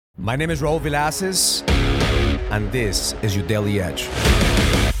My name is Raul Villacis, and this is your Daily Edge.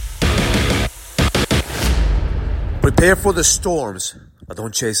 Prepare for the storms, but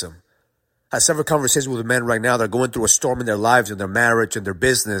don't chase them. I have several conversations with men right now that are going through a storm in their lives, in their marriage, in their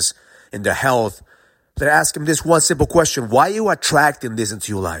business, in their health. They're asking this one simple question: why are you attracting this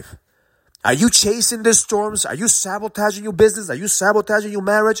into your life? Are you chasing these storms? Are you sabotaging your business? Are you sabotaging your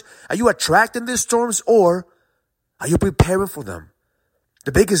marriage? Are you attracting these storms, or are you preparing for them?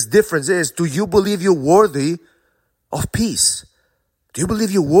 The biggest difference is, do you believe you're worthy of peace? Do you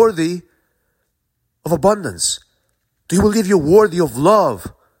believe you're worthy of abundance? Do you believe you're worthy of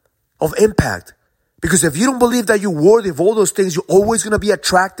love, of impact? Because if you don't believe that you're worthy of all those things, you're always going to be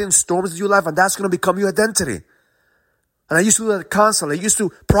attracting storms in your life, and that's going to become your identity. And I used to do that constantly. I used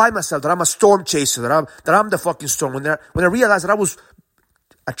to pride myself that I'm a storm chaser, that I'm the fucking storm. When I realized that I was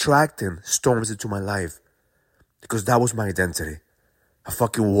attracting storms into my life, because that was my identity. A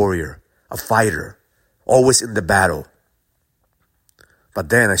fucking warrior, a fighter, always in the battle. But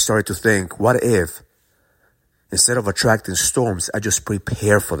then I started to think, what if, instead of attracting storms, I just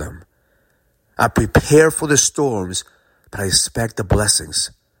prepare for them? I prepare for the storms, but I expect the blessings.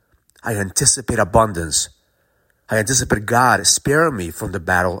 I anticipate abundance. I anticipate God sparing me from the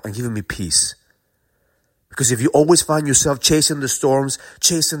battle and giving me peace. Because if you always find yourself chasing the storms,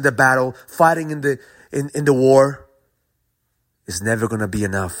 chasing the battle, fighting in the war, it's never going to be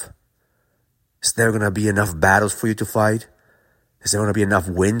enough. It's never going to be enough battles for you to fight. It's never going to be enough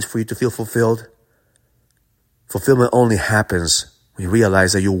wins for you to feel fulfilled. Fulfillment only happens when you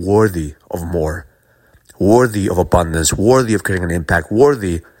realize that you're worthy of more, worthy of abundance, worthy of creating an impact,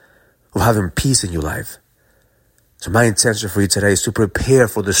 worthy of having peace in your life. So my intention for you today is to prepare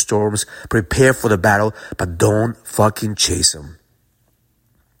for the storms, prepare for the battle, but don't fucking chase them.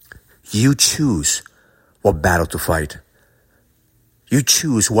 You choose what battle to fight. You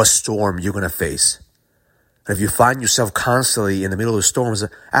choose what storm you're going to face. And if you find yourself constantly in the middle of the storms,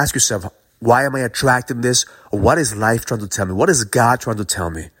 ask yourself, why am I attracting this? Or what is life trying to tell me? What is God trying to tell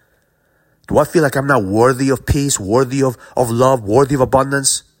me? Do I feel like I'm not worthy of peace, worthy of love, worthy of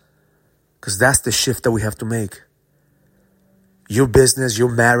abundance? Because that's the shift that we have to make. Your business,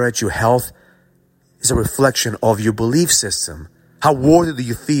 your marriage, your health is a reflection of your belief system. How worthy do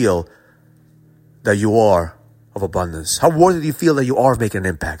you feel that you are of abundance? How worthy do you feel that you are of making an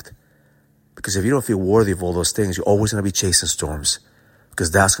impact? Because if you don't feel worthy of all those things, you're always going to be chasing storms,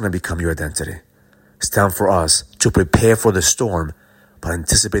 because that's going to become your identity. It's time for us to prepare for the storm, but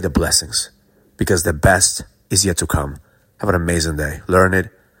anticipate the blessings, because the best is yet to come. Have an amazing day. Learn it,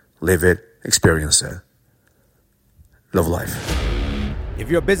 live it, experience it. Love life. If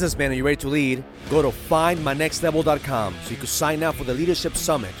you're a businessman and you're ready to lead, go to findmynextlevel.com so you can sign up for the Leadership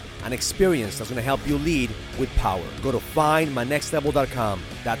Summit, an experience that's going to help you lead with power. Go to findmynextlevel.com.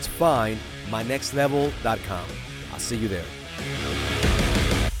 That's findmynextlevel.com. I'll see you there.